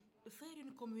faire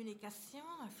une communication,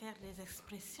 faire des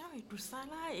expressions et tout ça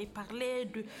là, et parler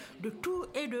de tout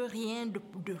et de rien,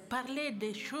 de parler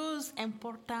des choses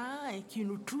importantes et qui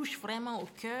nous touchent vraiment au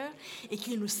cœur et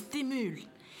qui nous stimulent.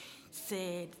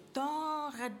 C'est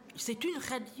une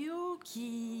radio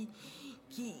qui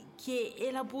est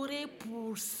élaborée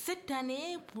pour cette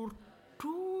année pour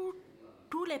tous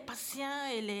les patients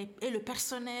et le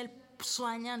personnel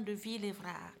soignant de ville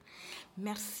evrard.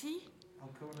 Merci.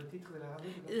 Encore le titre de la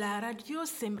radio? La radio,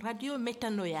 c'est Radio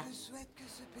Metanoia. Je souhaite que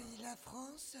ce pays, la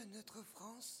France, notre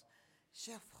France,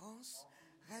 chère France,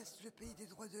 reste le pays des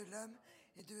droits de l'homme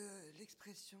et de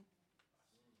l'expression.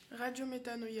 Radio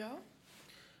Metanoia.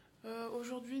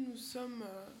 Aujourd'hui, nous sommes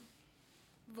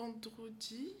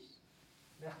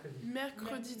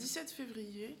mercredi 17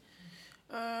 février,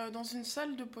 dans une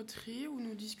salle de poterie où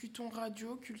nous discutons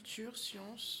radio, culture,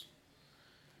 sciences,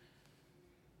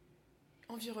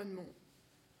 environnement.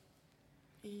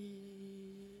 Et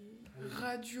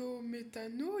Radio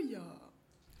Metanoia.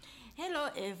 Hello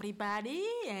everybody,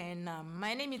 and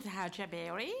my name is Haja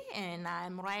Berry, and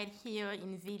I'm right here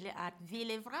in Ville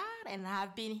evrard, and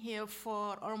I've been here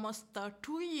for almost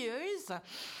 2 years.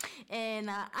 And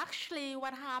actually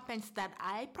what happens that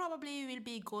I probably will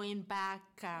be going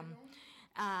back,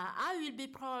 I will be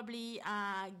probably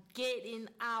getting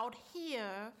out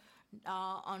here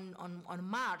on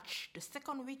March, the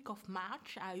second week of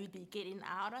March. I will be getting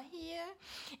out of here,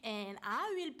 and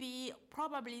I will be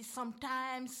probably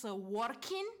sometimes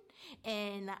working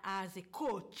and as a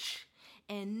coach.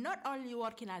 And not only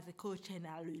working as a coach, and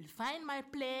I will find my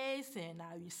place and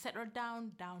I will settle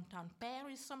downtown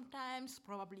Paris sometimes,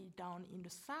 probably down in the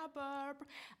suburb.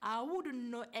 I wouldn't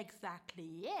know exactly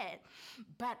yet,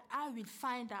 but I will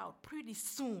find out pretty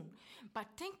soon. But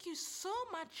thank you so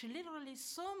much, literally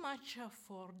so much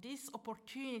for this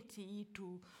opportunity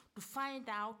to find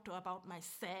out about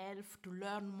myself, to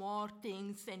learn more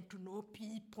things and to know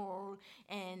people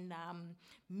and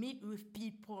meet with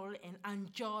people and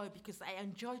enjoy, because I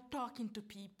enjoy talking to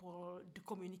people. The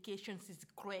communications is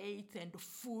great, and the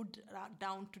food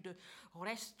down to the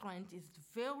restaurant is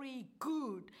very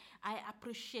good. I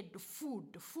appreciate the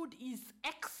food. The food is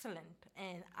excellent,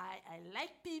 and I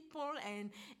like people,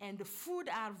 and the food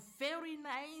are very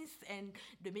nice, and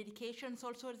the medications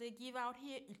also they give out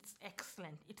here, it's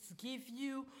excellent. It gives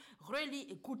you really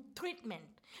a good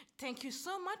treatment. Thank you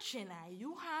so much, and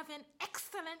you have an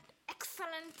excellent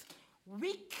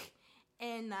week.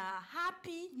 And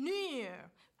Happy New Year.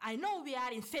 I know we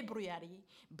are in February,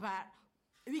 but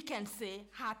we can say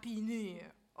Happy New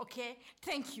Year. Okay?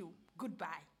 Thank you.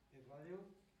 Goodbye. Radio?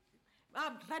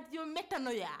 Radio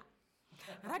Metanoia.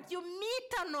 Radio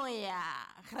Metanoia.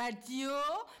 Radio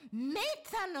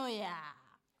Metanoia.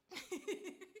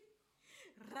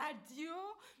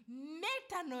 Radio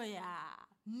Metanoia.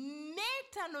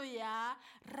 Metanoia,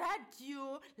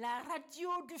 radio, la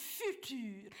radio du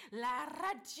futur, la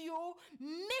radio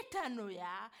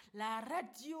Metanoia, la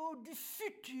radio du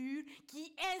futur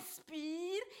qui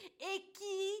inspire et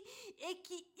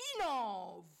qui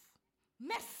innove.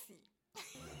 Merci. La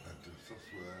peinture ce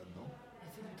soir, non?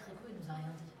 Il fait du tricot, il nous a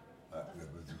rien dit. Ah, la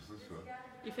peinture ce soir.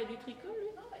 Il fait du tricot, lui?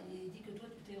 Non, il dit que toi,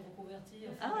 tu t'es reconverti à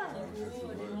Ah, faire du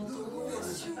tricot, des manteaux.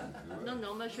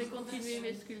 Non, moi je vais continuer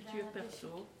mes sculptures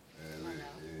perso. Oui.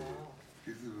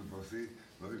 Qu'est-ce que vous pensez?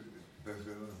 Moi,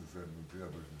 personnellement, ça me plaît,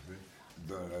 après je sais,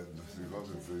 dans ces grands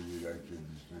ateliers-là qui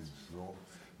existent souvent,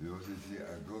 il y a aussi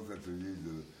un grand atelier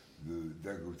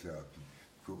d'agrothérapie,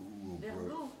 où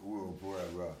on pourrait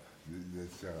avoir de la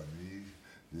céramique,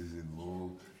 des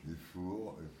émaux, des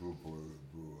fours pour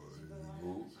les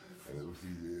émaux,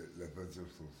 aussi la peinture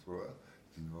sur soie,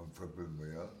 qui demande très peu de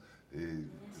moyens. Et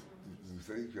vous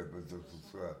savez que la peinture sur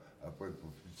soie, après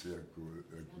pour fixer la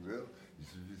couleur, il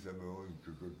suffit simplement une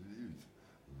cocotte minute.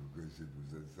 Vous connaissez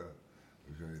peut-être ça.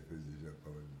 J'en ai fait déjà pas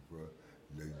mal de fois.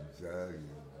 De la guitare, et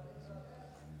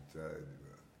voilà.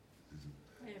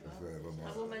 Eh ben,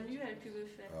 un beau manuel tu veux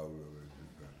faire. Ah oui, je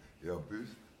vais faire. Et en plus,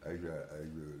 avec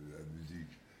la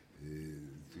musique et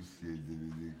tout ce qui est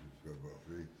DVD que je peux avoir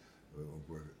fait,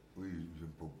 je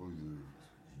me propose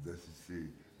d'assister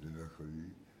le mercredi,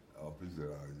 en plus de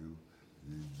la radio,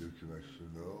 des documentaires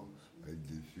sonores avec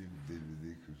des films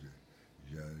DVD que j'ai.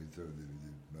 J'ai un lecteur DVD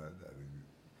man avec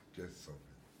 400 films.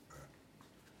 Voilà.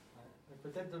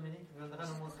 Peut-être Dominique viendra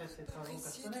nous montrer ses travaux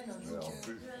personnels un jour. En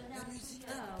plus. La musique,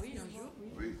 Oui, un jour,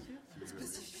 Oui,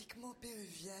 spécifiquement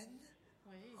péruvienne,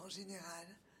 en général,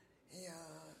 et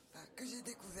que j'ai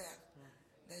découvert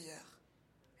d'ailleurs.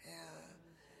 Et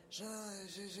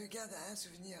je garde un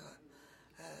souvenir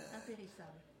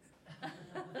impérissable.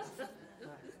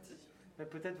 Mais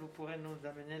peut-être vous pourrez nous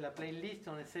amener la playlist,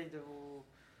 on essaye de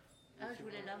Ah, je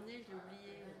voulais l'amener, je l'ai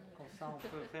oublié. Comme ça, on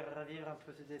peut faire revivre un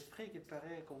peu cet esprit qui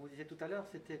paraît, comme vous disiez tout à l'heure,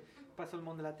 c'était pas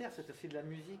seulement de la terre, c'était aussi de la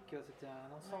musique, c'était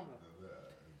un ensemble.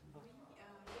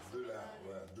 De l'art,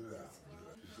 voilà, de l'art.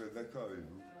 Je serais d'accord avec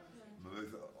vous. Me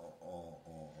mettre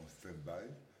en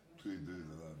stand-by, tous les deux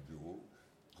dans un bureau,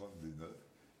 prendre des notes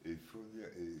et fournir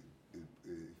et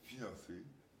financer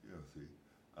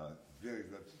un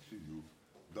véritable studio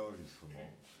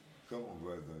d'enregistrement, comme on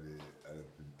voit dans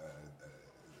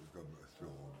comme sur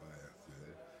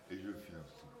RTL, et je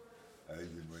finance tout,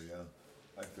 avec des moyens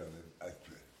Internet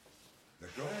actuels.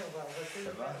 D'accord? Ouais, on va essayer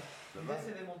ça de va faire. Ça L'idée, va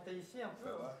c'est de monter ici un peu.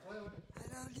 Ça va Ouais.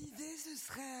 Alors l'idée, ce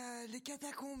serait les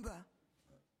catacombes,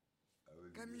 Ah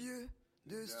oui, comme lieu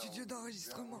de studio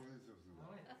d'enregistrement. Ah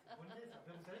ouais, bonne idée, ça.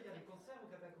 Mais vous savez, il y a des concerts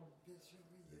aux catacombes. Bien sûr,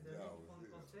 oui. Des amis qui font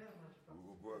des concerts, moi, je sais pas.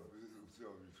 On pourrait peut-être aussi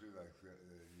enregistrer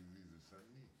l'église de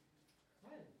Saint-Denis.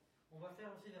 Ouais. On va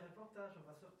faire aussi des reportages, on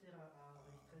va sortir à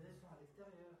enregistrer des sons à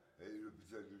l'extérieur. Et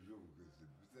l'hôpital de jour, vous connaissez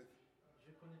peut-être?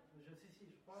 Je connais, si,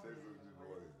 je crois. C'est le du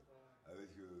Breuil,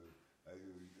 avec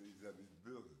Elisabeth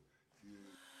Burg, qui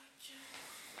est...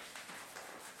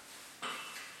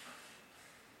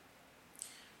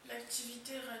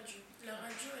 L'activité radio. La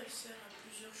radio, elle sert à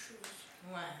plusieurs choses.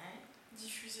 Ouais.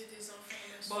 Diffuser des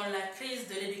informations. Bon, la crise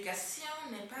de l'éducation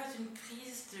n'est pas une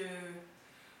crise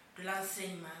de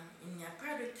l'enseignement. Il n'y a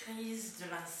pas de crise de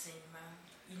l'enseignement.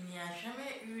 Il n'y a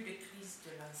jamais eu de crise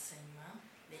de l'enseignement.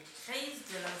 Les crises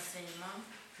de l'enseignement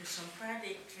ne sont pas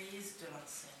des crises de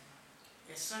l'enseignement.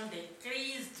 Elles sont des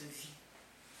crises de vie.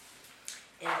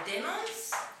 Elles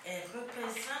dénoncent, elles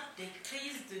représentent des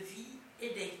crises de vie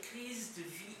et des crises de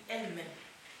vie elles-mêmes.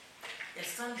 Elles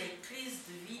sont des crises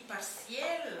de vie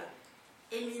partielles,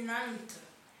 éminentes,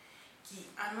 qui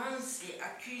annoncent et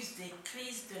accusent des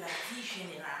crises de la vie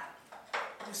générale.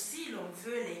 Ou si l'on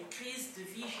veut les crises de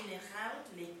vie générale,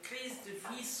 les crises de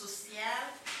vie sociale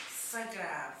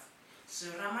s'aggravent, se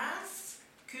ramassent,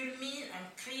 culminent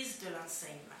en crise de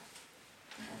l'enseignement.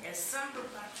 Elles semblent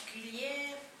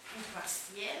particulières ou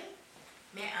partielles,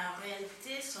 mais en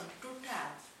réalité sont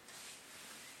totales,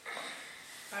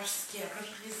 parce qu'elles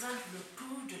représentent le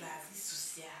tout de la vie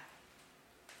sociale.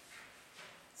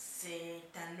 C'est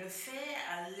en effet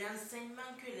à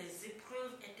l'enseignement que les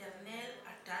épreuves éternelles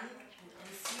attendent, pour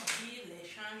ainsi dire, les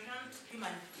changeantes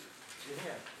humanités.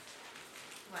 Génial.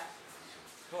 Ouais.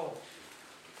 Bon,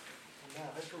 on a un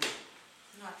retour.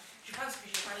 Ouais. Je pense que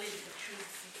j'ai parlé de quelque chose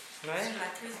ici, Ouais. sur la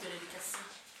crise de l'éducation.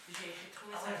 J'ai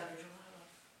trouvé ça dans le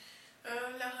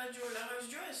journal. La radio,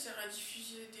 elle sert à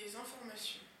diffuser des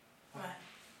informations. Ouais.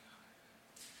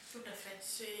 Tout à fait.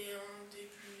 C'est un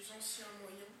des plus anciens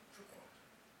moyens, je crois,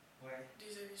 Ouais.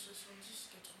 des années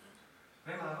 70-80.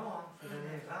 Même avant, hein, les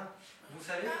années 20. Vous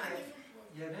savez,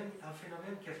 il y a même un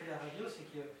phénomène qui a fait la radio,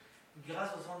 c'est que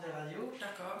grâce aux ondes des radios,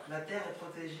 D'accord. la Terre est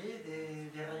protégée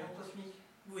des rayons cosmiques.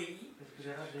 Oui. Parce que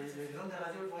les ondes des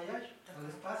radios voyagent dans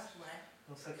l'espace, Ouais.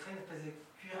 donc ça crée une espèce de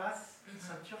cuirasse, une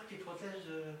ceinture qui protège.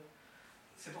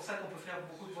 C'est pour ça qu'on peut faire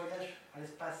beaucoup de voyages à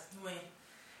l'espace. Oui.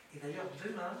 Et d'ailleurs,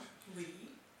 demain, Oui.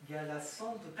 il y a la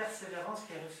sonde de Persévérance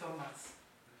qui arrive sur Mars.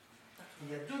 Il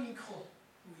y a 2 micros.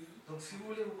 Oui. Donc si vous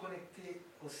voulez vous connecter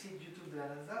au site YouTube de la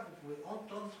NASA, vous pouvez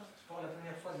entendre pour la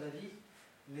première fois de la vie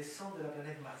les sons de la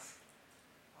planète Mars.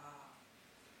 Wow.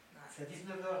 C'est à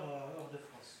 19h heure de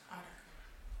France. Ah,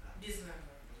 d'accord. 19 heures.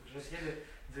 Je vais essayer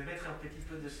de mettre un petit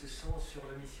peu de ce son sur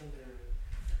l'émission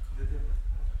de demain.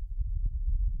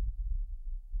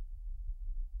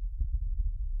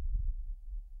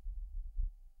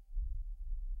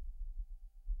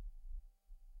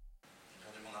 J'ai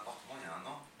perdu mon appartement il y a 1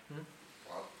 an.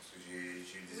 Parce que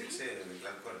j'ai eu des excès avec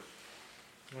l'alcool.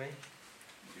 Oui.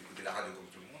 J'ai écouté la radio comme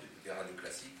tout le monde, j'ai écouté la radio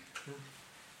classique.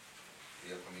 Et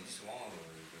l'après-midi, souvent,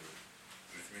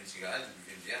 je fumais une cigarette, je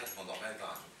buvais une bière, je m'endormais avec la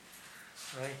radio.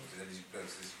 Oui. C'était de la musique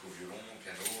classique au violon, au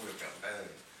piano, et puis après,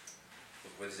 je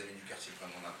retrouvais des amis du quartier près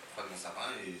de mon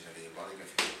sapin et j'allais boire des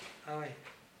cafés. Ah oui.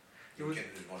 Le week-end,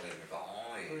 je mangeais avec mes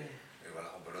parents et, Oui. et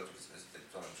voilà, en belote, toutes les semaines, c'était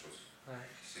tout la même chose. Ouais.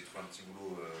 J'ai trouvé un petit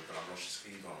boulot dans la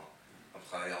blanchisserie, comme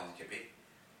travailleur handicapé,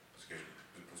 parce que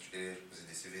je postulais, je posais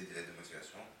des CV, des lettres de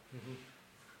motivation. Et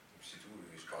puis c'est tout,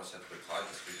 je n'ai pas réussi à trouver le travail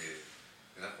parce que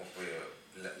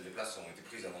les places ont été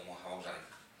prises avant que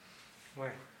j'arrive.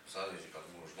 Ouais. Pour ça, j'ai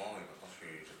perdu mon logement et maintenant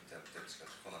j'habite à l'hôpital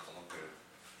psychiatrique en attendant que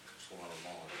je trouve un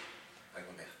logement avec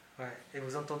ma mère. Ouais. Et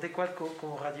vous entendez quoi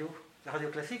comme radio? La radio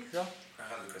classique, ça? Un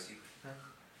radio classique. Ouais.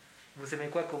 Vous aimez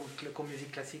quoi comme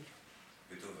musique classique?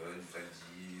 Beethoven,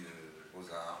 Vivaldi,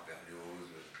 Mozart, Berlioz.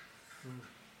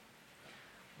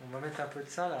 On va mettre un peu de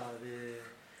ça là.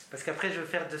 Parce qu'après, je vais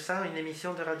faire de ça une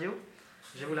émission de radio.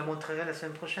 Je vous la montrerai la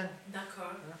semaine prochaine.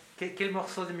 D'accord. Quel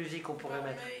morceau de musique on pourrait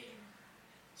mettre?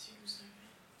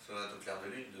 Sonate au clair de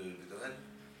lune de Beethoven.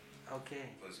 Ah, ok.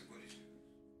 Ouais, c'est connu.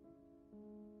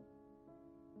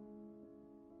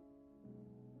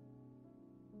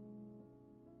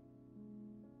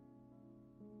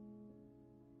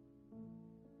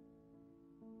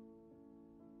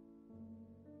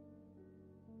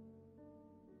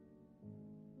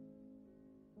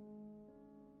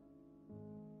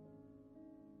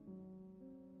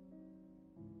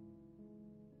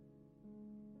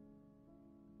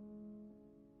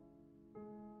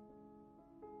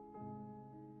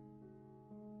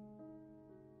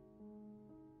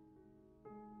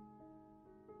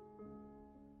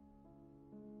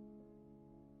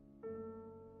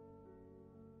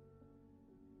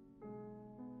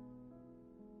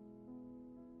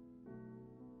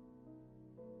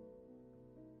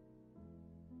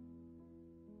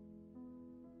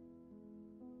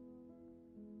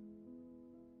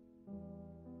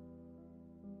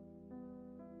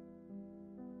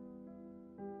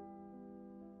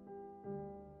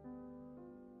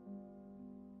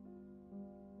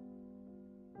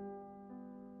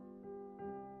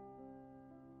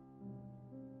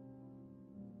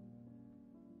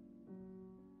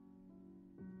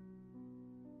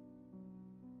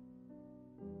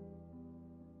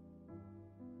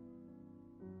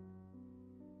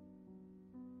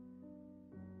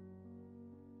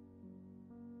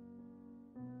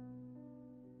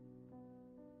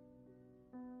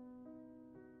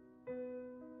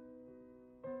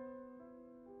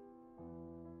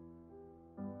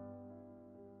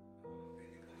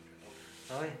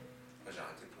 Ah ouais. Moi, j'ai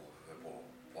arrêté pour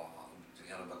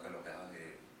obtenir le baccalauréat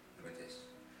et le BTS.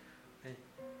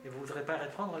 Et vous voudrez pas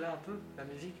reprendre là un peu la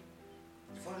musique?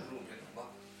 Des fois, je joue au piano en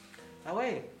bas. Ah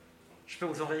ouais. Je peux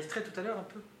vous enregistrer tout à l'heure un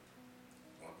peu?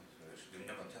 Ouais, je suis devenu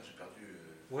amateur, j'ai perdu.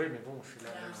 Oui, mais bon, c'est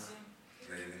là.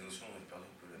 Les notions, j'ai perdu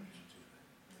un peu la musique.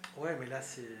 Ouais, mais là,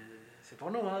 c'est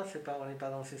pour nous, hein. On n'est pas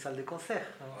dans une salle de concert.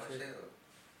 Hein. Ouais,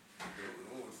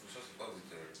 vous, votre fonction, c'est quoi? Vous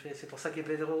êtes... C'est pour ça qu'il y a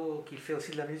Pedro qui fait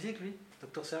aussi de la musique, lui,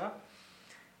 docteur Cero.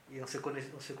 Et on s'est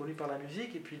connus par la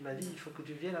musique, et puis il m'a dit il faut que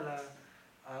tu viennes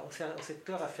au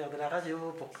secteur à faire de la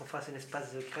radio pour qu'on fasse un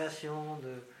espace de création,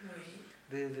 de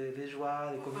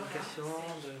joie, de communication.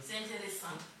 C'est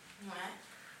intéressant. Ouais.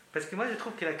 Parce que moi je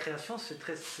trouve que la création c'est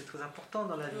très important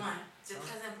dans la vie. Ouais, c'est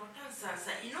très important, ça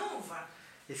innove.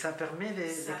 Et ça permet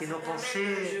que nos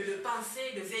pensées. De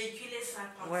penser, de véhiculer sa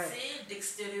pensée,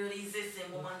 d'extérioriser ces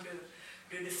moments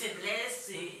de faiblesse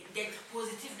et d'être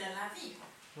positif dans la vie.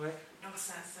 Ouais. Donc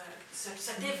ça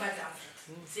t'évade en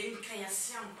fait. C'est une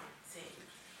création.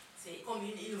 C'est comme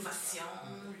une innovation,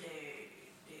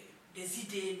 des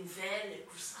idées nouvelles et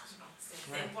tout ça.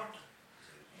 C'est important.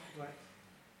 Ouais.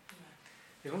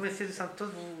 Et vous, Monsieur de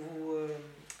Santos,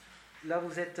 là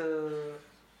vous êtes...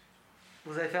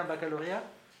 vous avez fait un baccalauréat?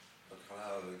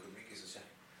 Baccalauréat économique et social.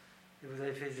 Et vous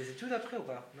avez fait des études après ou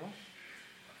pas? Non?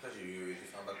 Après j'ai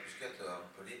fait un bac plus 4 à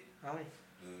Montpellier. Ah oui.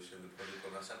 De chef de projet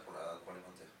commercial pour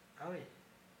l'agroalimentaire. Ah oui.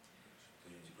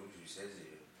 J'ai eu le diplôme, j'ai eu 16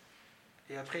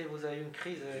 et après vous avez eu une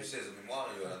crise. J'ai eu 16 de mémoire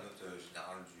et à la note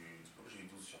générale du diplôme j'ai eu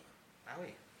 12 sur 20. Ah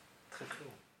oui, très très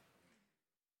bon.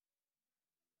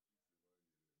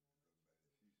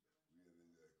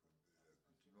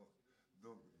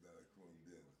 Donc, dans la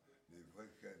colombienne, les vraies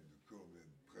cannes de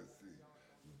colombienne pressées,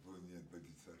 vous preniez un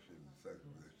petit sachet de ça que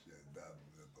vous achetez à Dame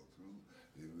ou n'importe où,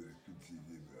 et vous la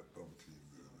cultiviez, vous la plantiez,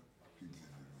 vous la cultiviez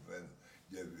vous-même.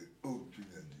 Il n'y avait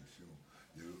aucune addiction,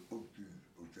 il n'y avait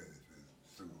aucun effet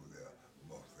secondaire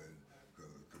mortel,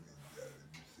 comme il y a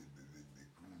du CBD de mes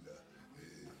couilles, là,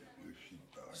 et le shit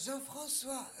pareil.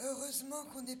 Jean-François, heureusement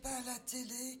qu'on n'est pas à la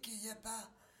télé, qu'il n'y a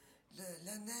pas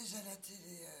la neige à la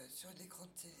télé, sur l'écran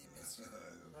de télé, bien sûr.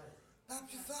 Parle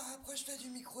plus fort, rapproche-toi du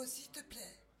micro, s'il te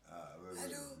plaît. Ah, ouais,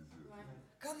 allô? Ouais.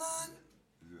 Come on.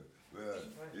 Voilà.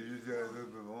 Et je dirais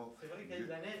simplement... C'est vrai qu'il y a eu de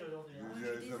la neige aujourd'hui. Hein. Je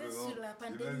disais sur la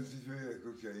pandémie. Même si tu es la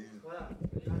cocaïne. Voilà.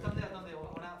 Attendez,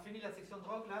 on a fini la section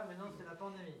drogue là, maintenant c'est la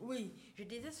pandémie. Oui, je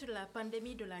disais sur la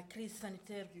pandémie de la crise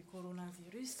sanitaire du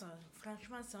coronavirus,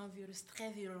 franchement c'est un virus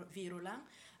très virulent,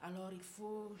 alors il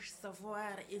faut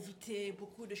savoir éviter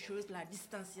beaucoup de choses, la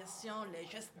distanciation, les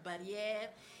gestes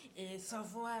barrières, et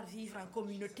savoir vivre en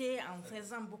communauté en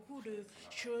faisant beaucoup de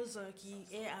choses qui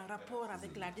est en rapport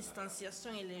avec la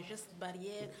distanciation et les gestes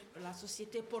barrières de la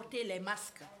société. Porter les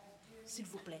masques, s'il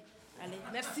vous plaît. Allez,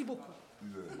 merci beaucoup.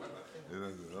 Et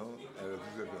maintenant, elle a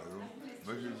tout à fait raison.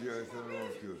 Moi je dirais simplement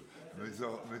que,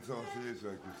 m'étant renseigné sur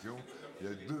la question, il y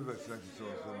a 2 vaccins qui sont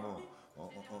en ce moment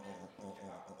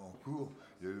en cours.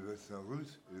 Il y a le vaccin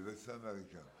russe et le vaccin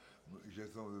américain.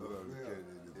 J'attends de voir lequel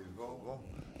est le vendant.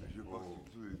 Je pense que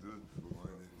tous les deux auront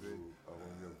un effet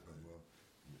arrondir le fin de mois.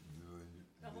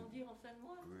 Arrondir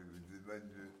enseigne-moi. Oui, mais des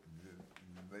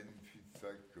magnifiques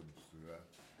sacs comme ceux-là,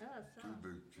 Ah, ça. tout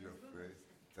de cuir fait,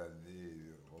 tanné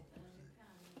et repoussé.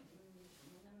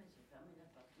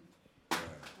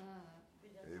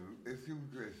 Est-ce que vous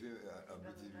connaissez un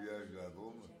petit village de la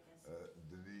Drôme,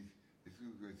 Denis, est-ce que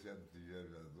vous connaissez un petit village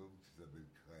de la Drôme qui s'appelle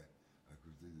Cray, à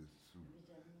côté de Sous,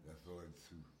 la forêt de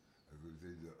Sous, à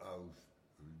côté de House,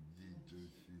 Rudy,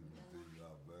 Josephine,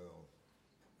 Harbor?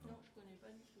 Non, je connais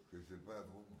pas du tout. Vous ne connaissez pas la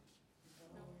Drôme?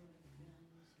 Non.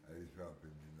 Allez faire un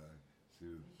pèlerinage, c'est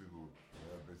le plus beau.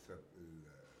 On appelle ça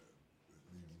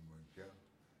midi moins quart,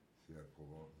 c'est la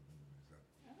Provence.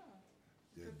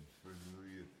 Il y a du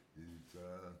fenouil, il y a du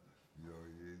thym, du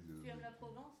laurier. Tu aimes la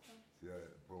Provence, toi? C'est la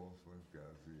Provence moins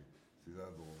quart, c'est la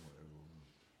Drôme. Vous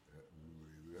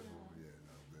voyez, la Drôme, il y a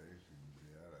l'Ardèche, il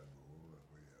y a la Drôme,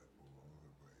 après il y a la Provence,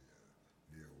 après il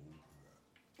y a l'Hérault, tout ça.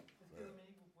 Est-ce que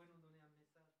Dominique, vous pouvez nous donner un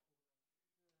message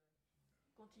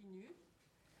pour... Continue.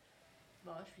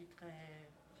 Bon, je suis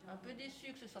un peu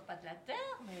déçue que ce ne soit pas de la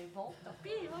terre, mais bon, tant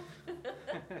pis. Hein.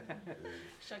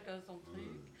 Chacun son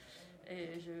truc.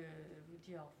 Et je vous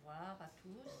dis au revoir à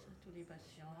tous les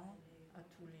patients, à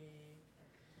tous les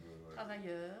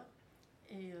travailleurs.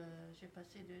 Et j'ai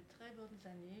passé de très bonnes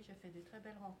années, j'ai fait de très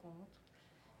belles rencontres,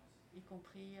 y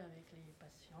compris avec les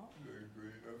patients. Vous avez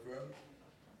connu ma femme?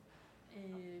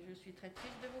 Et je suis très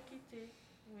triste de vous quitter,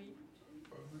 oui.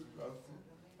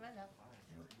 Voilà.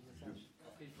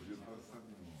 Je pense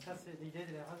à Ça, c'est l'idée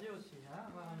de la radio aussi, hein,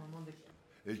 avoir un moment d'expression.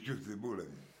 Et que c'est beau la vie.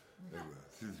 Et voilà,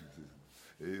 c'est ça.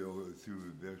 Et si vous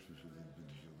voulez bien, je peux choisir une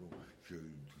petite chanson qui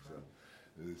résume tout ça.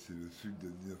 C'est le sud de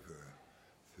Niefer.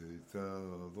 C'est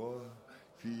un endroit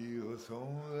qui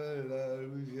ressemble à la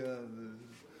Louisiane,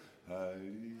 à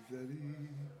l'Italie.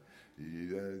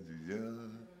 Il a du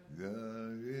bien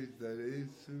étalé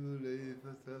sur les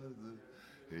façades.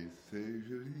 Et c'est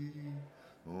joli,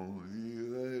 on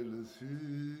dirait le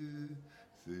sud.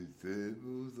 C'était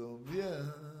beau en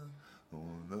bien,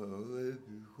 on aurait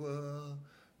pu croire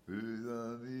plus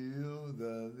d'un million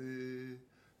d'années,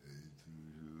 et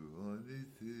toujours en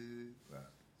été. Voilà,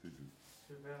 c'est tout.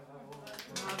 Super, bravo.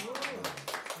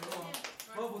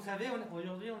 Bon, vous savez,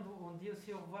 aujourd'hui, on dit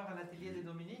aussi au revoir à l'atelier de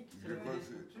Dominique. Oui,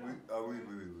 oui.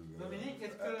 Dominique,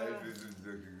 est-ce que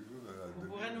vous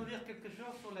pourrez nous dire quelque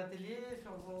chose sur l'atelier,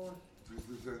 sur vos...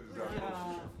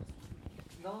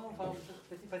 Non, enfin,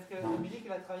 parce que Dominique,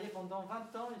 il a travaillé pendant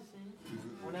 20 ans ici,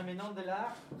 en amenant de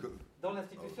l'art dans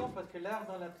l'institution, parce que l'art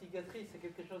dans la psychiatrie, c'est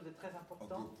quelque chose de très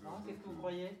important. Hein. Qu'est-ce que vous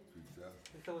croyez?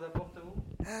 Qu'est-ce que ça vous apporte,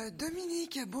 vous?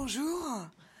 Dominique, bonjour,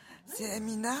 c'est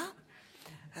Amina.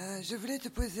 Je voulais te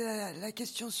poser la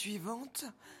question suivante.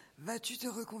 Vas-tu te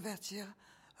reconvertir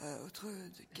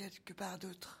quelque part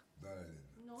d'autre?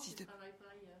 Non, je ne travaille pas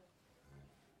ailleurs.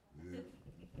 Je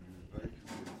parie que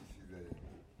vous êtes ici d'ailleurs.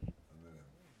 Ah, madame,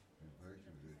 je parie que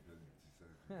vous avez plein de petits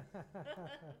sacs.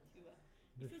 Tu vois,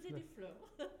 il faisait des fleurs.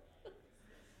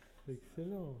 C'est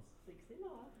excellent. C'est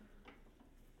excellent, hein.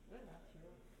 Voilà, tu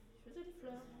vois. Je faisais des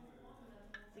fleurs.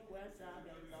 C'est quoi ça?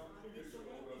 C'est des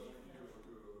soleils et des fleurs.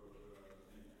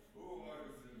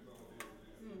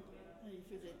 Il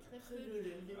faisait très peu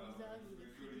de visage ou de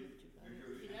figure, tu vois.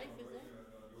 Et là, il faisait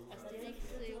Astérix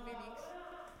et Obélix.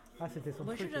 Ah, c'était son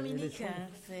Bonjour truc, Dominique,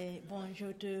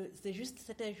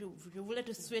 je voulais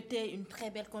te souhaiter une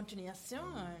très belle continuation,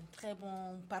 un très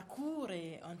bon parcours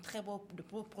et un très beau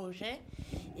projet,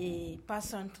 et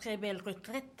passe une très belle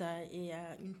retraite et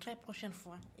une très prochaine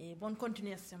fois. Et bonne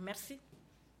continuation. Merci.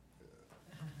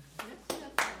 Merci à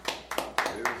toi.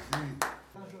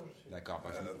 D'accord,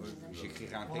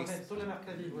 j'écrirai un texte.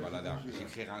 Voilà,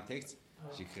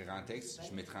 j'écrirai un texte,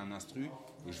 je mettrai un instru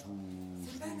et je vous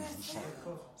chante.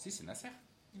 Si, c'est Nasser.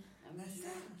 Nasser?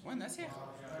 Ouais, Nasser.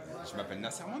 Je m'appelle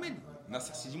Nasser Mohamed.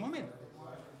 Nasser Sidi Mohamed.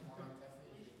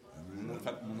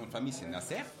 Mon nom de famille, c'est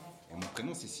Nasser. Et mon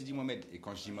prénom, c'est Sidi Mohamed. Et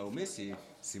quand je dis Mahomet,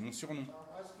 c'est mon surnom.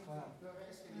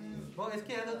 Bon, est-ce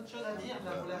qu'il y a d'autres choses à dire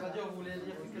là, pour la radio? Vous voulez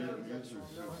dire quelque chose?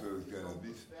 Sur le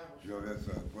cannabis, je reviens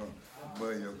sur un point.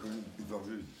 Moi, ayant connu, étant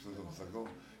vieux, j'ai 65 ans,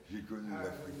 j'ai connu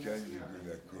l'africaine, j'ai connu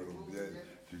la colombienne,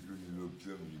 j'ai connu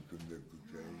l'opium, j'ai connu la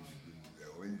cocaïne, j'ai connu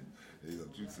l'héroïne. Et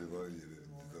dans toutes ces voies, il y avait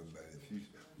des hommes maléfiques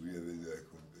où il y avait de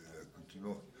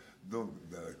l'accoutumance. Donc,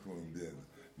 dans la colombienne,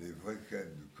 les vraies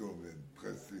cannes de colombienne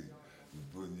pressées, vous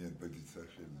preniez un petit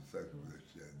sachet de ça que vous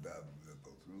achetez à Dame,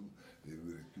 n'importe où, et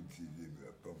vous la cultiviez, vous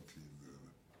la plantiez, vous la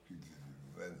cultiviez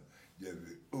vous-même. Il n'y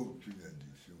avait aucune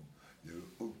addiction, il n'y avait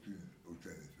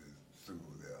aucun effet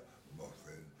secondaire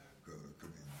mortel, comme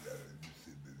il y a du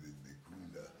CBD de mes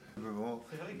couilles là.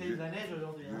 C'est vrai qu'il y a eu de la neige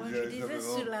aujourd'hui. Moi, je disais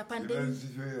sur la pandémie. J'ai même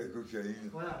situé la cocaïne.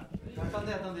 Voilà.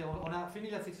 Attendez, on a fini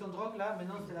la section drogue là,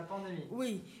 maintenant c'est la pandémie.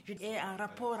 Oui, et en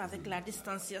rapport avec la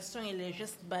distanciation et les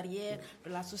gestes barrières de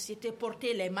la société,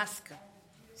 portez les masques,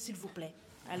 s'il vous plaît.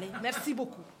 Allez, merci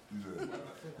beaucoup.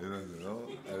 Et maintenant,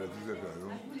 elle a tout à fait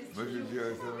raison. Moi, je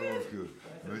dirais simplement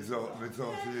que,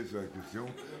 m'étant renseigné sur la question,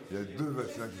 il y a 2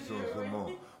 vaccins qui sont en ce moment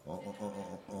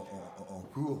en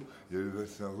cours. Il y a le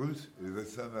vaccin russe et le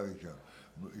vaccin américain.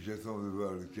 J'attends de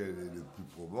voir lequel est le plus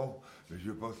probant, mais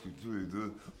je pense que tous les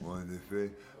 2 ont un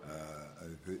effet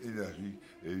énergique.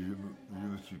 Et je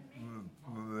me suis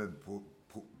moi-même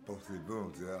pensé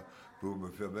volontaire pour me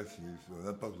faire vacciner sur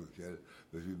n'importe lequel,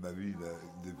 parce que ma vie n'a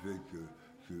d'effet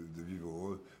que de vivre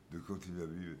heureux, de continuer à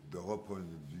vivre, de reprendre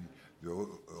une vie, de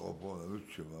reprendre un autre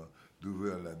chemin,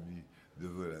 d'ouvrir l'ami,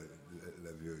 d'ouvrir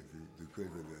la vérité, de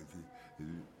connaître la vérité, et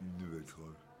une nouvelle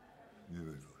tranche.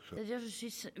 C'est-à-dire, je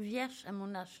suis vierge à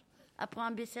mon âge. Après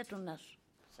un B7, on nage.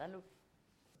 Salaud.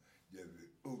 Il n'y avait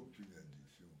aucune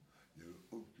induction, il n'y avait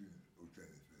aucun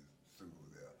effet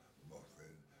secondaire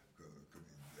mortel, comme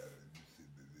il y avait de ces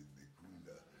bébés de mes couilles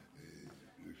là,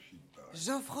 et le shit pareil.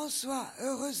 Jean-François,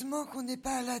 heureusement qu'on n'est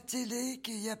pas à la télé,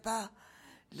 qu'il n'y a pas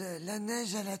la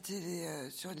neige à la télé,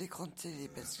 sur l'écran de télé,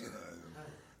 parce que...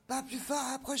 Pas plus fort,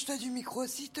 approche-toi du micro,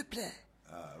 s'il te plaît.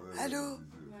 Allô?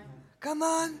 Come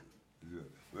on?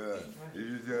 Voilà. Et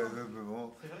je dirais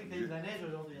simplement... C'est vrai qu'il y a eu de la neige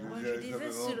aujourd'hui. Moi, je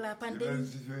disais sur la pandémie. Même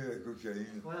situé la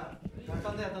cocaïne. Voilà.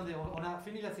 Attendez, on a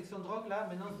fini la section drogue là,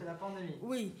 maintenant c'est la pandémie.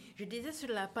 Oui, je disais sur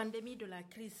la pandémie de la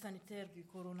crise sanitaire du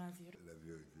coronavirus. La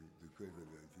vérité, de connaître la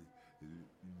vérité, et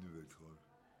une nouvelle tranche,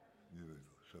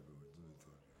 simplement, une nouvelle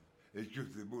tranche. Et que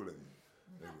c'est beau la vie.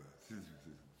 Et voilà, c'est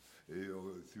tout. Et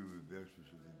si vous voulez bien, je peux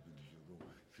choisir une petite chanson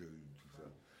qui résume tout ça.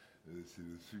 C'est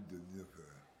le sud de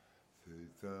Niafara.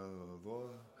 C'est un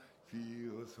endroit qui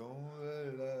ressemble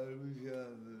à la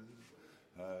Louisiane,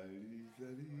 à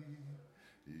l'Italie.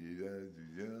 Il a du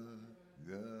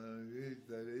bien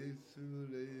étalé sur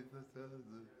les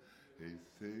façades, et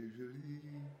c'est joli,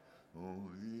 on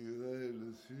dirait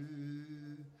le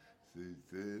sud.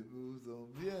 C'était beau en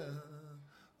bien,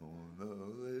 on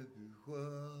aurait pu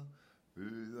croire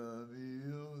plus d'un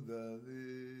million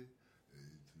d'années, et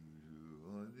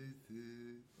toujours en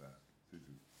été. Voilà, c'est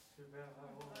tout. Super,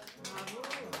 bravo.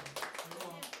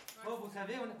 Bon, vous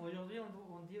savez, aujourd'hui,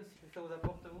 on dit aussi que ça vous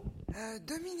apporte, vous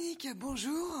Dominique,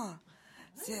 bonjour.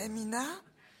 C'est Amina.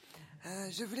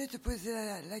 Je voulais te poser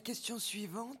la question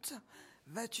suivante.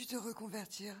 Vas-tu te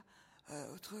reconvertir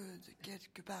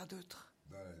quelque part d'autre?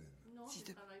 Dans la laine. Non, Si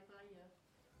je ne travaille pas ailleurs.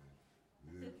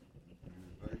 Je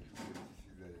parie que vous êtes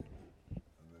ici de la laine.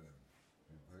 Ah, madame,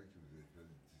 je parie que vous avez fait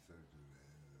du tissage de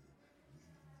laine,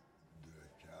 de la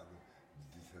cave,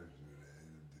 du tissage de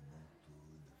laine, des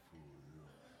manteaux, des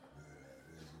fourrures, de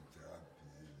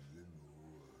l'ergothérapie, des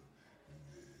émaux,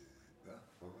 Ah,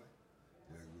 pas vrai?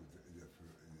 Il y a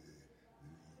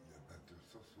peinture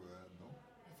sur soi, non?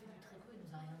 Il fait du tricot,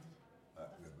 il nous a rien dit. Ah,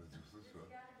 la peinture sur soi.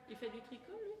 Il fait du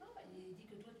tricot, lui? Non, il dit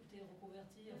que toi, tu t'es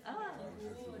reconverti à Ah. faire du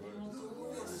tricot, des manteaux.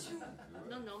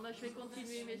 Non, moi je vais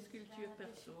continuer mes sculptures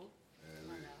perso.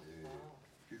 Oui. Et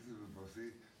qu'est-ce que vous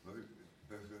pensez? Moi,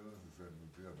 personnellement, ça me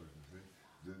fait la prochaine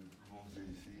de monter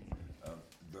ici,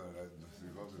 dans ce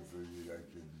grand atelier-là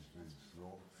qui est disponible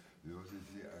souvent, de monter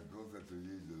ici un grand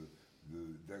atelier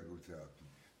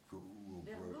d'ergothérapie, où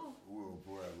on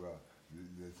pourrait avoir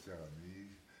des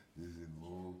céramiques, des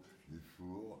émaux, des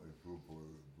fours pour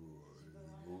les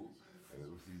émaux,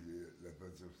 aussi la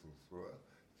peinture sur soie,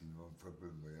 qui demande très peu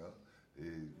de moyens.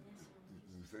 Et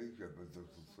vous savez que la peinture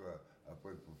sur soie,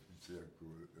 après, pour fixer la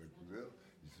couleur,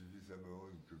 il suffit simplement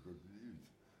une cocotte minute.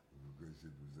 Vous connaissez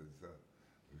peut-être ça.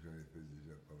 J'en ai fait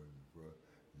déjà pas mal de fois.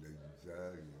 Il y a du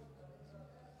tag,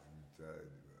 voilà.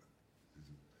 C'est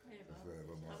tout.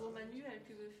 Travaux manuels,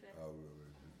 tu veux faire? Ah oui, je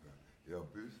vais faire. Et en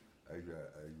plus, avec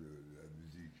la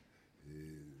musique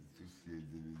et tout ce qui est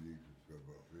DVD que je peux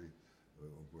avoir fait,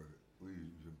 oui,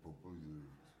 je me propose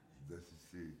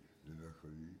d'assister le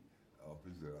mercredi, en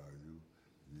plus de la radio,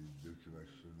 des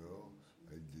documentaires sonores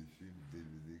avec des films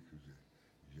DVD que j'ai.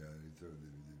 J'ai un lecteur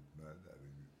DVD man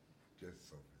avec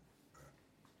 400 films. Voilà.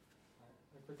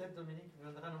 Peut-être Dominique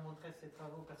viendra nous montrer ses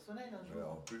travaux personnels un jour. Voilà,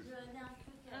 en plus,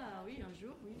 Ah oui, un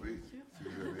jour, oui, oui, bien sûr.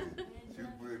 si vous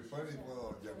ne pouvez pas les prendre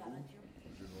en diapo,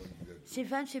 je demande une diapo.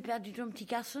 Stéphane, j'ai perdu ton petit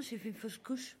garçon, j'ai fait une fausse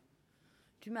couche.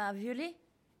 Tu m'as violée,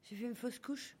 j'ai fait une fausse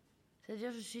couche.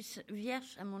 C'est-à-dire, je suis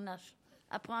vierge à mon âge.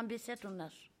 Après un B7, on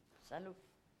nage. Salaud.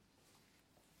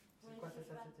 C'est quoi ça?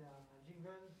 C'était un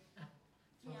jingle?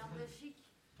 Il est un peu chic.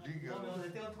 Non, mais on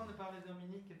était en train de parler de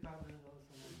Dominique et parle de son...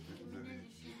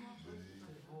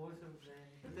 Pour eux, s'il vous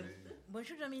plaît.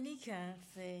 Bonjour Dominique,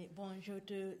 je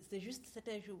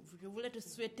voulais te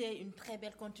souhaiter une très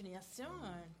belle continuation,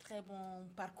 un très bon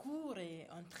parcours et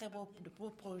un très beau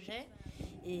projet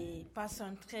et passe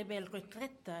une très belle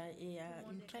retraite et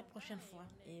une très prochaine fois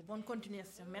et bonne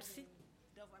continuation. Merci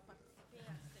d'avoir participé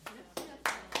à cette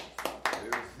Et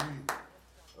aussi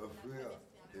offrir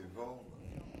et vendre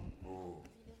vos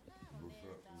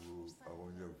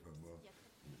arrondir au fin mois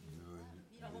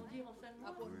Arrondir en fin de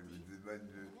mois.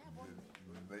 des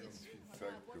magnifiques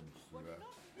sacs comme cela,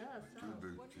 tout de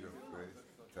cuir fait,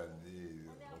 tanné et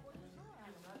repoussé.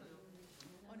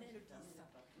 On est le 10.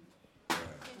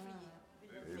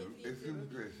 Est-ce que vous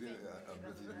connaissez un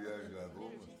petit village de la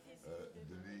Drôme,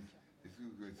 Denis, est-ce que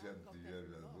vous connaissez un petit village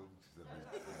de la Drôme qui s'appelle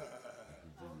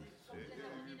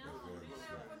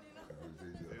à côté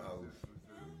de House,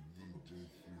 dit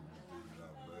dessus, de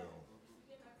l'Arbeur?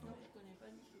 Non, je connais pas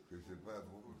du tout. Vous ne connaissez pas la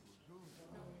Drôme?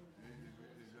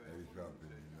 Allez faire un peu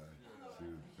de village, c'est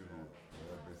le plus beau. On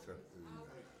appelle ça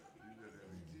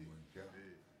midi moins quart,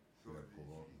 c'est la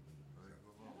Provence.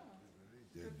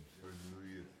 Il y a du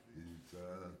fenouil, il y a du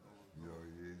thym, du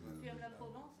laurier. Tu aimes la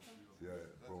Provence? C'est la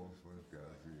Provence moins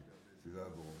quart, c'est la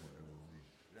Drôme.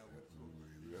 La Drôme,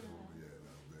 il y a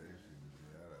l'Ardèche, il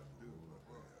y a la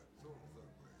Drôme,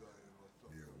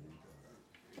 les routes.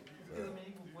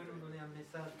 Dominique, vous pouvez nous donner un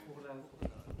message pour que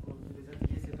les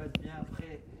ateliers se passent bien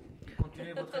après,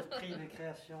 continuer votre esprit de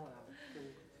création.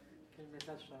 Quel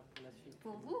message ça pour la suite?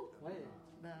 Pour vous? Oui.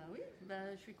 Oui,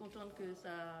 je suis contente que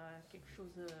quelque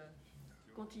chose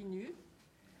continue.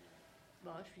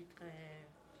 Je suis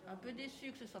un peu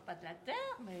déçue que ce ne soit pas de la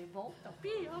terre, mais bon, tant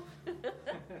pis. Hein.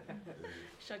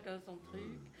 Chacun son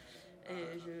truc.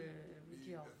 Et je vous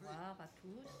dis au revoir à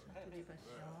tous les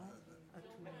patients, à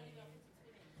tous les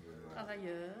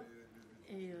travailleurs.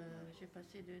 Et j'ai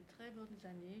passé de très bonnes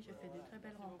années, j'ai fait de très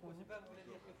belles rencontres,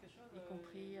 y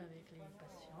compris avec les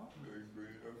patients.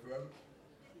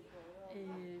 Et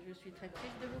je suis très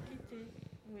triste de vous quitter.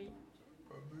 Oui.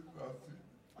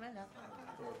 Voilà.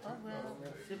 Au revoir.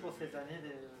 Merci pour ces années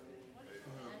de...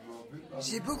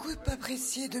 J'ai beaucoup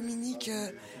apprécié, Dominique,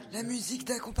 la musique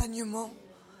d'accompagnement,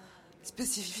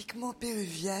 spécifiquement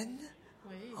péruvienne,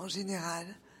 en général,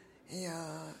 et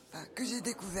que j'ai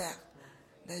découvert,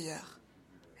 d'ailleurs.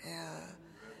 Et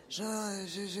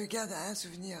je garde un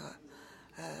souvenir...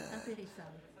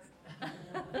 impérissable.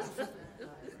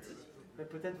 Mais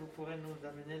peut-être vous pourrez nous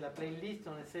amener la playlist,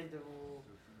 on essaye de vous...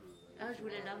 Ah, je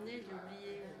voulais l'amener, j'ai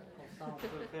oublié. Comme ça, on peut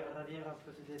faire ravir un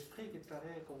peu cet esprit qui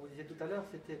paraît, comme vous disiez tout à l'heure,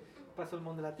 c'était pas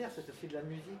seulement de la terre, c'était aussi de la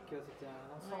musique, c'était un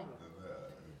ensemble.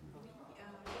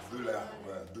 De l'art,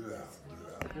 voilà,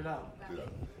 de l'art.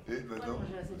 Et maintenant,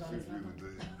 je vais vous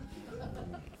donner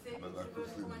ma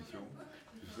contribution.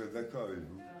 Je serais d'accord avec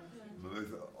vous, me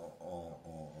mettre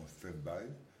en stand-by,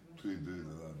 tous les deux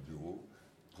dans un bureau,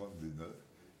 prendre des notes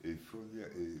et fournir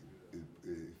et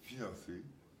financer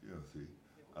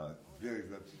un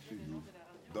véritable studio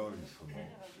d'enregistrement,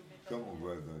 comme on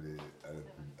voit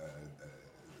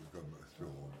comme sur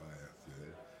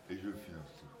RTL, et je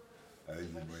finance tout, avec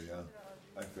des moyens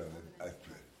Internet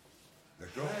actuels.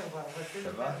 D'accord? Ouais, on va essayer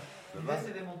ça de va? faire. L'idée,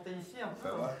 c'est de monter ici un peu.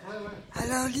 Ça va?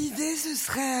 Alors l'idée, ce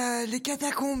serait les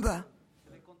catacombes,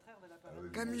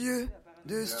 comme lieu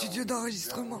de studio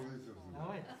d'enregistrement. Ah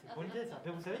ouais, c'est une bonne idée ça.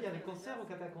 Mais vous savez, il y a des concerts aux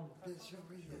catacombes. Bien sûr,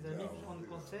 oui. Les amis qui font des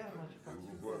concerts, moi je sais pas.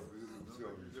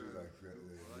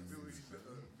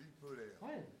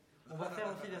 Ouais. On va faire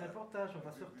aussi des reportages, on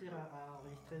va sortir à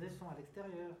enregistrer des sons à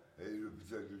l'extérieur. Et le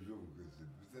petit de jour, vous connaissez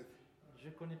peut-être? Je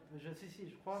connais,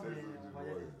 je crois, mais on va y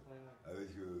aller.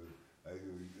 Avec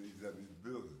Elisabeth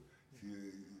Burg, et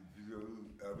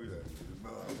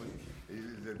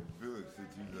Elisabeth Burg,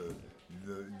 c'est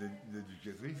une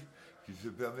éducatrice qui se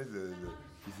permet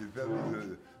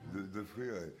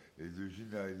d'offrir et de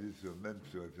généraliser même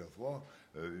ce répertoire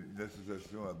une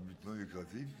association à but non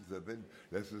lucratif qui s'appelle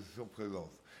l'association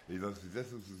Présence. Et dans cette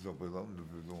association Présence, nous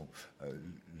faisons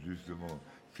justement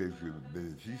quelques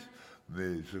bénéfices,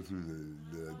 mais surtout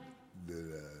de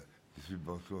la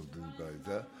subvention obtenue par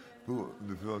l'État.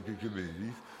 Nous faisons quelques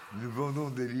bénéfices. Nous vendons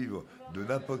des livres de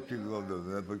n'importe quelle grandeur,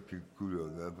 de n'importe quelle couleur,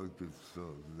 de n'importe quel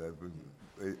sens, de n'importe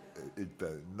quel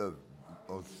état, neuf,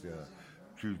 ancien,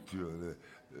 culture,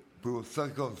 pour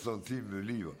 50 centimes le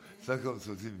livre, 50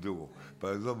 centimes d'euros.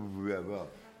 Par exemple, vous pouvez avoir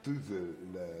toute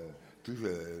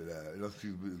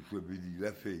l'encyclopédie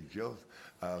La Fée et Science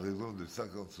à raison de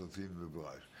 50 centimes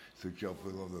l'ouvrage, ce qui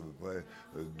représente à peu près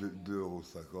 2,50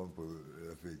 € pour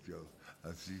La Fée et Science,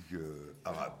 ainsi que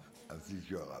Arabe.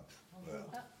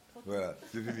 Voilà,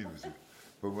 c'est fini, monsieur.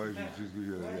 Pour moi, je sais ce que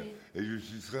je veux dire. Et je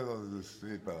suis très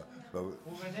enthousiasmé par...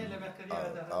 Vous venez le mercredi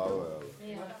à la Ah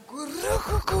ouais.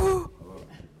 Coucou.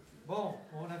 Bon,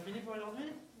 on a fini pour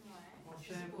aujourd'hui. On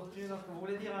continue. Donc, vous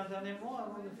voulez dire un dernier mot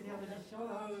avant de finir l'émission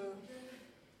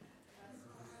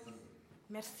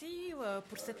Merci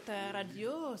pour cette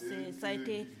radio. Ça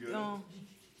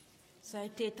a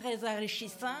été très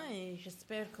enrichissant et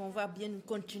j'espère qu'on va bien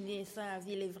continuer ça à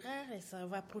Ville-Evrard et ça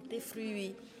va porter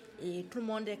fruit. Et tout le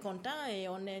monde est content et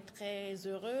on est très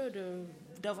heureux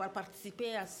d'avoir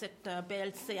participé à cette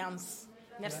belle séance.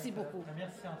 Merci beaucoup.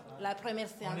 La première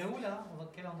séance. On est où là? Dans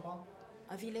quel endroit?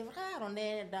 À Ville-Evrard, on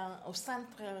est au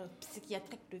centre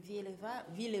psychiatrique de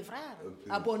Ville-Evrard,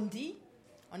 à Bondy.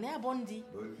 On est à Bondy.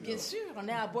 Bien sûr, on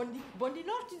est à Bondy. Bondy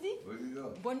Nord, tu dis?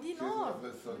 Bondy Nord.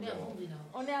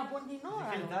 On est à Bondy Nord.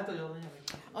 Quelle date aujourd'hui?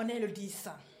 On est le 10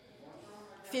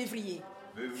 février.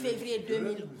 Février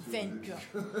 2021.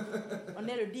 On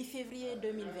est le 10 février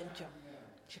 2021.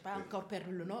 Je n'ai pas encore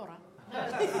perdu le Nord. Quand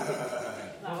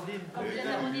vous êtes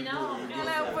à Bondy Nord, on est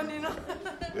à Bondy Nord.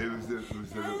 Et vous savez,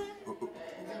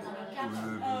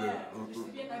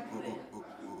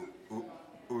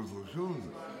 autre chose,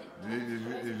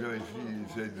 les gens ici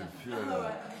essayent de fuir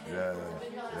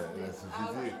la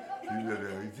société, fuir la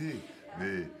vérité,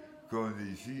 mais quand on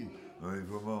est ici, on est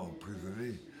vraiment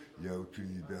emprisonné, il n'y a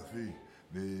aucune liberté.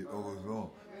 Mais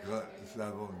heureusement, ça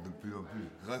avance de plus en plus.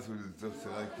 Grâce au docteur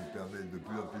Cero qui permet de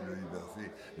plus en plus de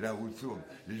liberté, la route tourne.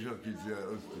 Les gens qui étaient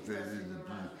hospitalisés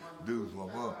depuis 2 ou 3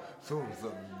 mois sont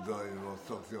dorénavant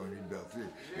sortis en liberté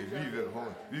et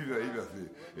vivent la liberté.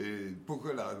 Et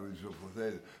pourquoi la Révolution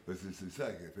française? Parce que c'est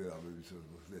ça qu'a fait la Révolution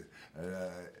française. Elle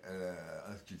a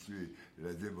institué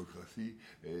la démocratie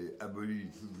et aboli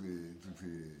toutes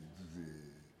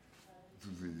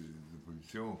ces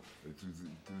oppositions,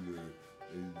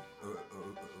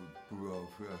 pouvoir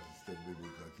offrir un système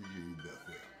démocratique et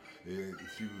libertaire. Et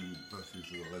si vous passez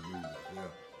sur la radio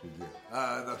libertaire, je veux dire,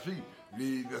 anarchie,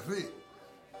 liberté.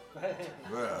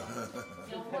 Voilà.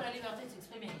 C'est en gros la liberté de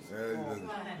s'exprimer.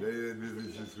 La liberté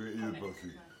de s'exprimer et de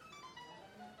penser.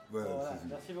 Voilà,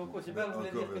 merci beaucoup. C'est pas que vous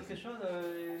voulez dire quelque chose,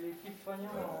 l'équipe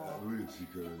soignante? Oui, les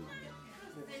psychologues.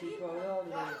 Les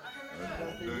psychologues,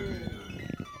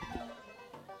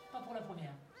 Pas pour la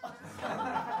première.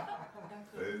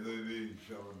 Une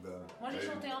charmante dame. Moi j'ai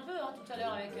chanté un peu tout à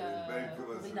l'heure avec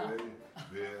Rina.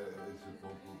 Mais elle se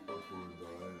prend pas pour une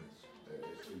barrelle.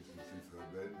 C'est très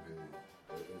belle, mais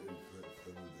elle est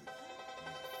très modeste.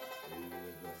 Et elle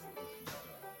est aussi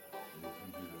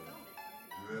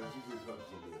ça. Toutes les femmes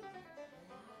sont belles.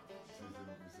 C'est mon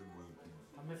opinion.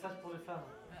 Un message pour les femmes.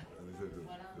 Un message pour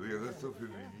les femmes. Oui, restons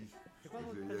féministes. Il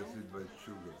y a assez de matchs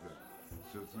chauds comme ça.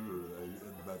 Surtout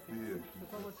Mbappé qui se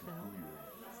couille.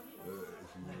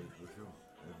 Excusez-moi l'expression.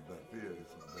 Mbappé avec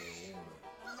son ballon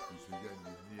qui se gagne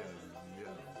des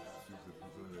milliards sur ce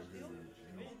putain de la gueule de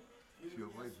Chinois. Si au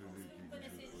moins il faisait quelque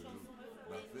chose pour nous.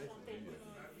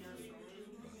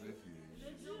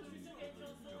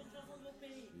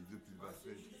 Marseille, et depuis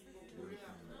Marseille, il y a aussi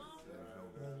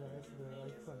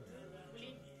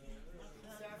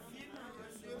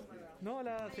non,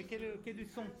 là, c'est quai du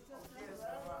son.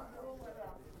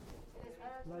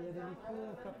 Là, il y a des micros,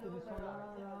 on capte du son là.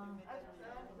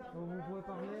 Donc, vous pouvez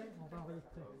parler, on va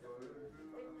enregistrer.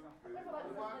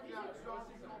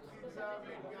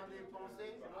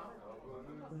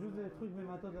 C'est juste des trucs, mais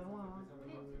maintenant de loin.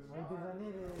 Avec des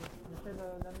années, j'ai fait de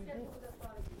la musique.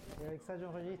 Et avec ça,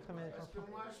 j'enregistre mes chansons.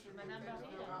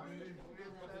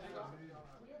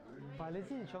 Enfin,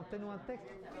 allez-y, chantez-nous un texte.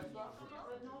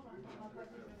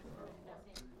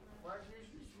 Moi, j'ai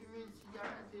juste fumé une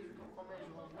cigarette et je vous promets,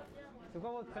 je rentre. C'est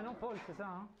quoi votre prénom, Paul, c'est ça,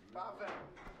 hein? Parfait.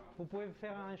 Vous pouvez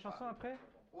faire une chanson après?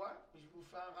 Ouais, je vous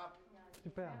fais un rap.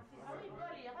 Super. Ah oui,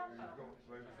 Paul, il rappe.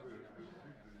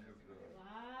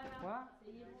 Quoi?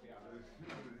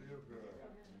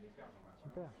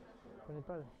 Super. Je connais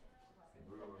pas.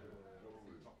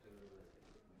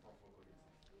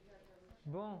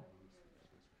 Bon.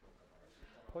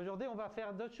 Aujourd'hui, on va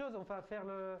faire d'autres choses. On va faire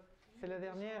c'est la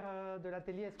dernière de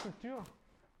l'atelier sculpture.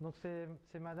 Donc c'est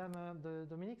Madame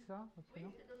Dominique, ça? Oui,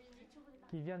 c'est Dominique.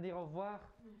 Qui vient dire au revoir.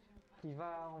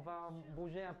 On va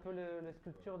bouger un peu les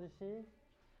sculptures d'ici.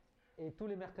 Et tous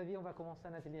les mercredis, on va commencer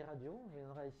un atelier radio. On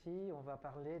viendra ici, on va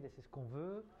parler de ce qu'on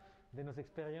veut, de nos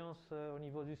expériences au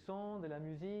niveau du son, de la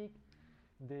musique,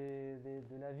 de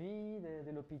la vie,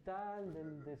 de l'hôpital,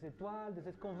 des étoiles,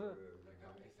 de ce qu'on veut.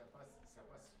 Et ça passe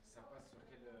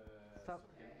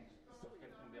sur quel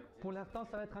convertir? Pour l'instant,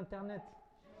 ça va être Internet.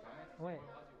 Ouais.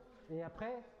 Et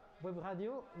après, web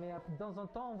radio, mais de temps en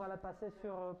temps, on va la passer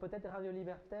sur peut-être Radio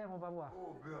Libertaire, on va voir.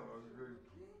 Oh, bien,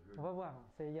 on va voir.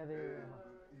 Il y a des...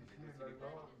 Ici,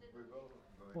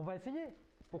 On va essayer.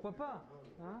 Pourquoi pas,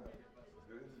 hein?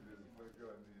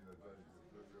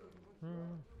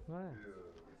 Ouais.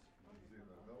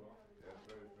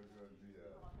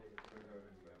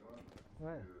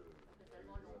 Ouais.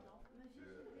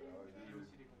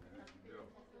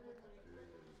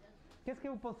 Qu'est-ce que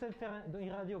vous pensez de faire dans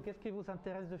une radio? Qu'est-ce qui vous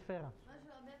intéresse de faire? Moi, je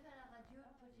voudrais bien faire la radio,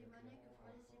 le témoigner que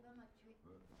Fred ne sait pas m'actuer.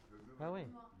 Ah oui.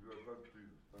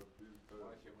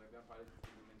 J'aimerais bien parler du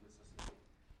phénomène de société.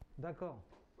 D'accord.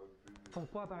 Comme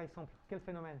quoi, par exemple? Quel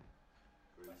phénomène?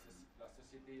 La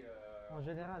société en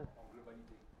général. En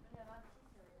globalité.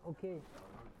 Ok.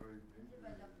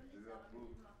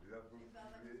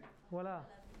 Voilà.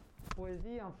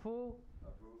 Poésie, info.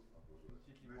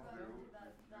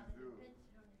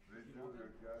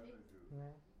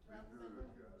 Ouais.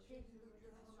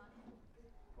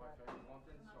 On pourrait faire une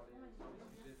antenne sur les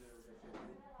sujets de...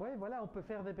 Oui, voilà, on peut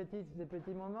faire des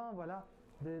petits moments, voilà,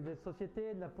 des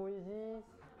sociétés, de la poésie,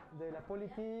 de la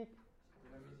politique,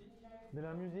 de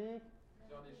la musique.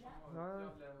 Faire des chants,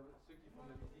 ceux qui font de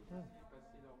la musique ici,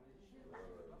 passer leur musique.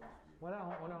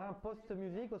 Voilà, on aura un poste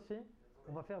musique aussi.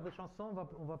 On va faire des chansons,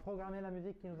 on va programmer la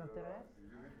musique qui nous intéresse.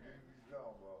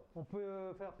 On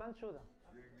peut faire plein de choses.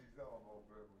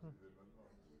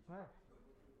 Ouais.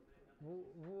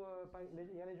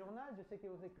 Il y a les journaux, je sais que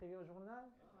vous écrivez au journal.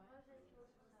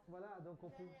 Voilà, donc on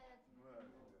peut...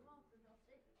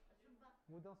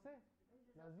 Vous dansez?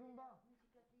 La Zumba.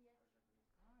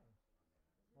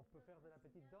 On peut faire de la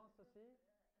petite danse aussi.